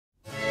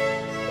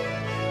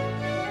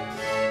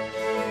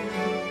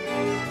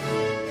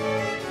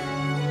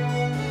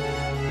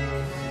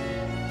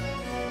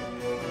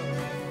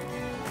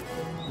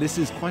This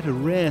is quite a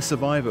rare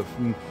survivor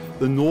from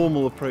the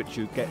normal approach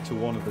you get to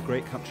one of the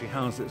great country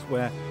houses,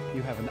 where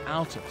you have an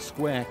outer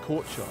square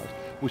courtyard,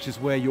 which is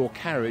where your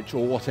carriage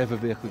or whatever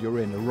vehicle you're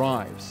in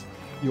arrives.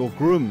 Your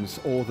grooms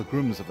or the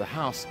grooms of the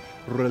house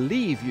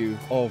relieve you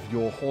of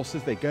your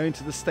horses. They go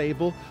into the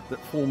stable that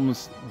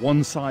forms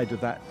one side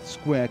of that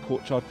square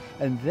courtyard,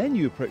 and then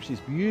you approach these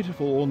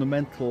beautiful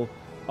ornamental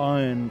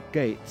iron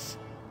gates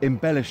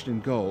embellished in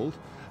gold,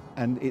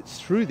 and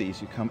it's through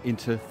these you come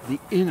into the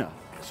inner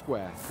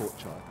square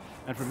courtyard.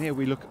 And from here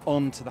we look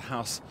on to the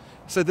house.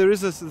 So there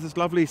is this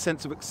lovely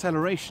sense of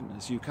acceleration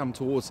as you come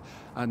towards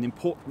an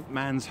important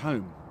man's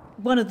home.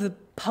 One of the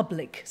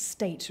public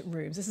state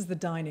rooms. This is the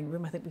dining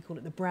room. I think we call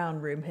it the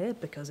brown room here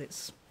because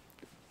it's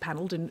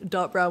panelled in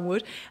dark brown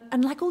wood.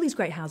 And like all these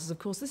great houses, of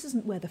course, this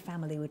isn't where the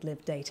family would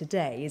live day to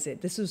day, is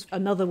it? This was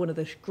another one of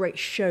the great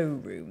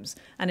showrooms.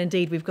 And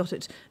indeed, we've got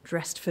it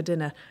dressed for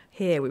dinner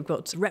here. We've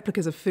got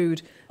replicas of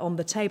food on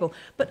the table.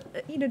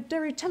 But,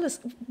 Derw, tell us,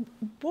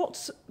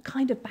 what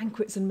kind of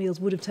banquets and meals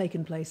would have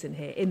taken place in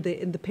here in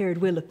the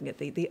period we're looking at,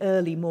 the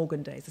early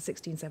Morgan days, the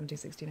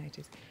 1670s,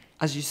 1680s?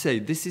 As you say,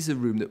 this is a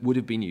room that would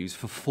have been used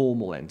for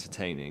formal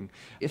entertaining.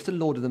 If the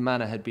lord of the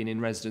manor had been in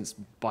residence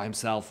by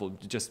himself or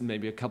just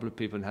maybe a couple of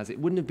people in the house, it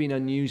wouldn't have been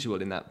unusual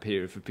in that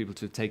period for people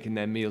to have taken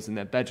their meals in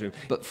their bedroom.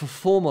 But for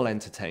formal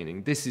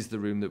entertaining, this is the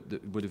room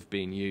that would have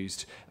been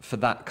used for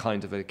that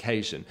kind of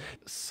occasion.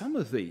 Some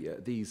of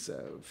these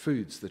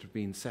foods that have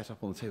been set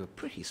up on the table are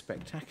pretty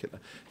spectacular,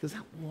 because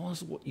that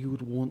was what you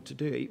would want to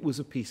do. It was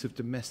a piece of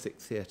domestic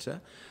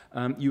theatre.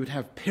 You would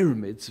have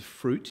pyramids of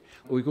fruit.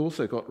 We've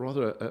also got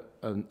rather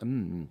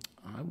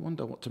I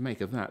wonder what to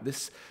make of that.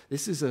 This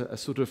is a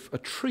sort of a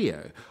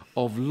trio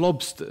of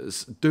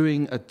lobsters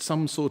doing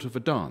some sort of a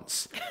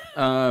dance,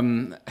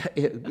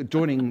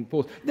 joining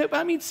forth. No, but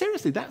I mean,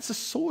 seriously, that's the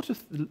sort of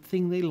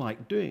thing they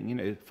like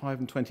doing, 5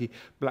 and 20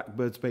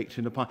 blackbirds baked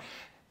in a pie.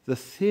 The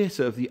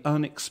theatre of the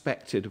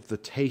unexpected, of the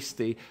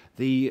tasty,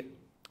 the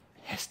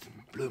Heston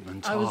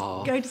Blumenthal. I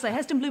was going to say,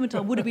 Heston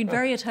Blumenthal would have been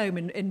very at home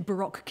in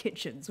Baroque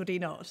kitchens, would he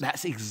not?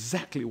 That's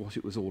exactly what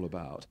it was all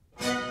about.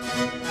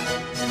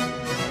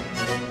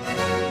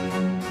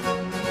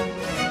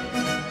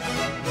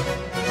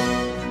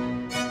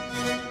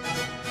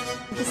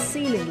 The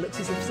ceiling looks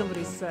as if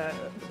somebody's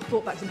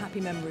brought back some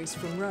happy memories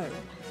from Rome.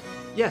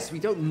 Yes, we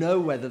don't know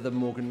whether the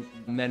Morgan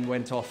men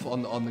went off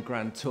on the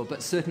grand tour,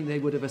 but certainly they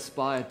would have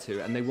aspired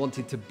to, and they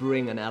wanted to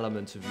bring an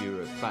element of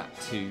Europe back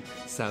to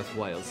South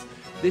Wales.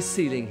 This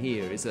ceiling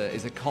here is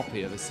a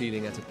copy of a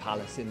ceiling at a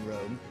palace in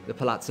Rome, the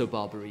Palazzo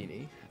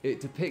Barberini. It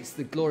depicts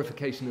the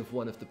glorification of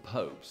one of the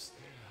popes.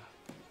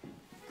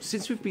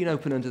 Since we've been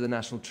open under the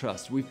National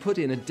Trust, we've put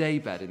in a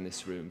daybed in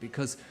this room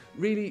because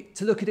really,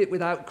 to look at it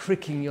without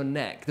cricking your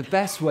neck, the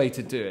best way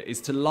to do it is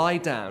to lie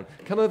down,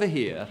 come over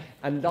here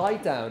and lie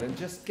down and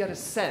just get a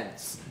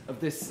sense of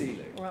this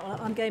ceiling. All right, well,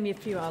 I'm giving you a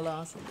few hours,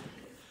 Lars.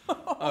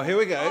 Oh, here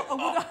we go.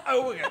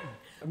 We go.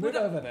 Move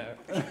over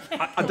now.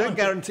 I don't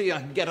guarantee I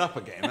can get up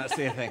again, that's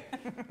the thing.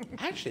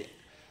 Actually,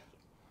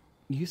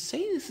 you say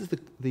this is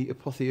the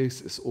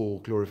apotheosis or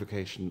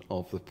glorification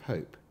of the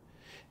Pope.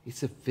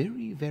 It's a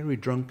very, very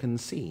drunken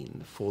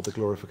scene for the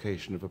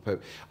glorification of a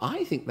pope.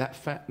 I think that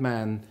fat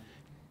man,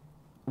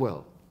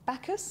 well...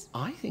 Bacchus?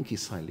 I think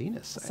he's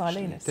Silenus,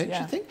 actually. Silenus, don't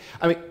you think?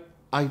 I mean,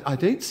 I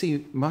don't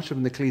see much of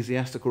an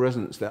ecclesiastical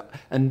resonance there.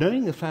 And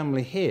knowing the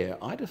family here,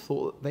 I'd have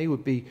thought that they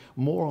would be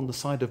more on the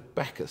side of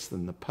Bacchus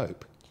than the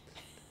Pope.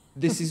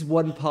 This is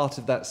one part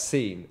of that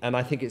scene, and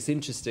I think it's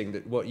interesting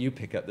that what you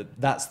pick up,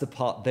 that's the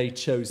part they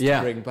chose to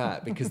bring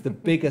back, because the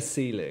bigger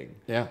ceiling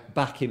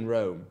back in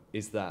Rome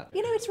is that.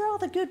 It's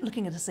rather good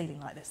looking at a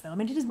ceiling like this, though. I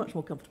mean, it is much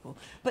more comfortable.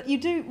 But you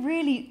do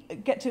really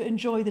get to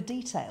enjoy the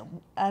detail.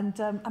 And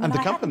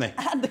the company.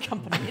 And the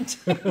company,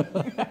 too.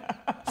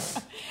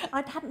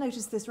 I hadn't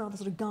noticed this rather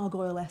sort of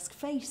gargoyle-esque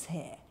face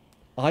here.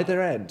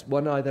 Either end,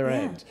 one either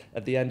end,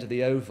 at the end of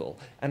the oval.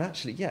 And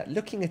actually,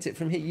 looking at it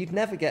from here, you'd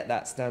never get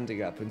that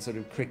standing up and sort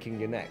of cricking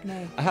your neck.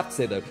 No. I have to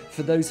say, though,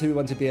 for those who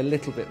want to be a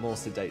little bit more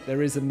sedate,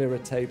 there is a mirror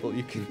table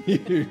you can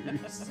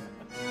use.